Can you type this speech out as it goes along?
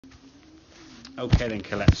Okay then,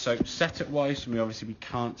 Colette. So setup wise, obviously we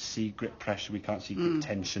can't see grip pressure, we can't see grip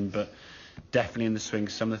tension, but definitely in the swing,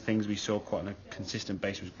 some of the things we saw quite on a consistent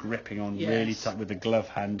basis was gripping on really tight with the glove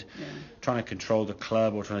hand, trying to control the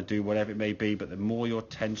club or trying to do whatever it may be. But the more your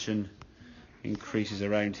tension increases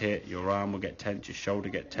around here, your arm will get tense, your shoulder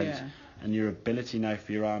get tense, and your ability now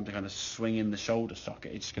for your arm to kind of swing in the shoulder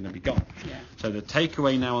socket, it's going to be gone. So the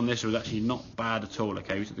takeaway now on this was actually not bad at all.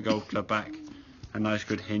 Okay, we took the golf club back, a nice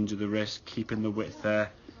good hinge of the wrist, keeping the width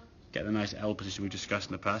there, get the nice L position we discussed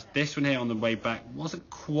in the past. This one here on the way back wasn't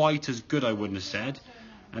quite as good, I wouldn't have said,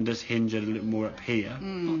 and does hinge a little more up here.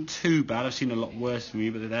 Not too bad, I've seen a lot worse from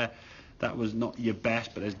you, but there, that was not your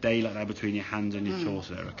best, but there's daylight there between your hands and your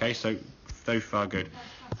torso there, okay? So far good.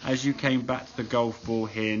 As you came back to the golf ball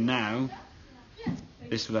here now,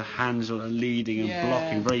 this with the hands sort of leading and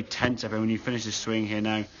blocking, very tense up, and when you finish the swing here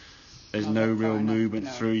now, there's no real movement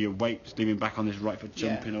through, your weight's leaving back on this right foot,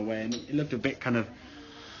 jumping away, and it looked a bit kind of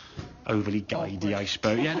overly guidey, I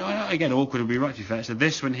suppose. Again, awkward would be right, to be fair. So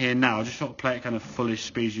this one here now, just sort of play it kind of fullish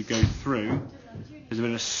speed as you go through. There's a bit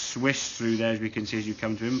of a swish through there, as we can see as you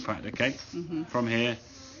come to impact, okay? From here,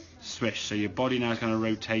 swish. So your body now is kind of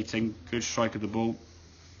rotating, good strike of the ball,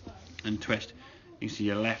 and twist. You can see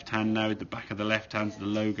your left hand now at the back of the left hand, so the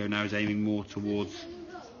logo now is aiming more towards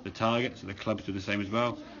the target, so the club's doing the same as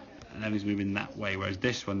well. And everything's moving that way, whereas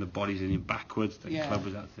this one, the body's leaning backwards, the club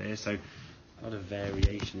was out there, so a lot of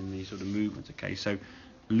variation in these sort of movements, okay? So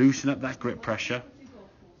loosen up that grip pressure,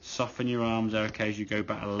 soften your arms there, okay, as you go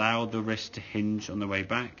back, allow the wrist to hinge on the way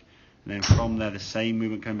back, and then from there, the same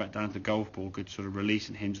movement coming back down to the golf ball, good sort of release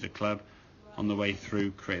and hinge the club on the way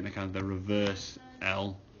through, creating the kind of the reverse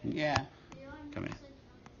L. Come here.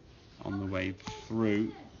 On the way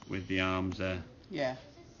through with the arms there.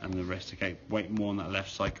 And the wrist, okay, weight more on that left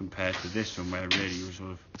side compared to this one where really you were sort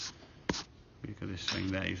of, look at this thing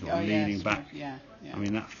there, you're sort of leaning back. I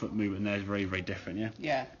mean, that foot movement there is very, very different,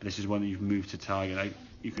 But this is one that you've moved to target. Like,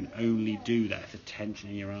 you can only do that if the tension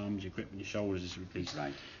in your arms, your grip in your shoulders is released.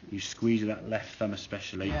 You squeeze with that left thumb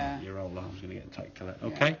especially, your whole arm's going to get tight, Colette.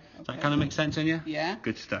 Okay? Does that kind of make sense in you?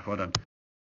 Good stuff, well done.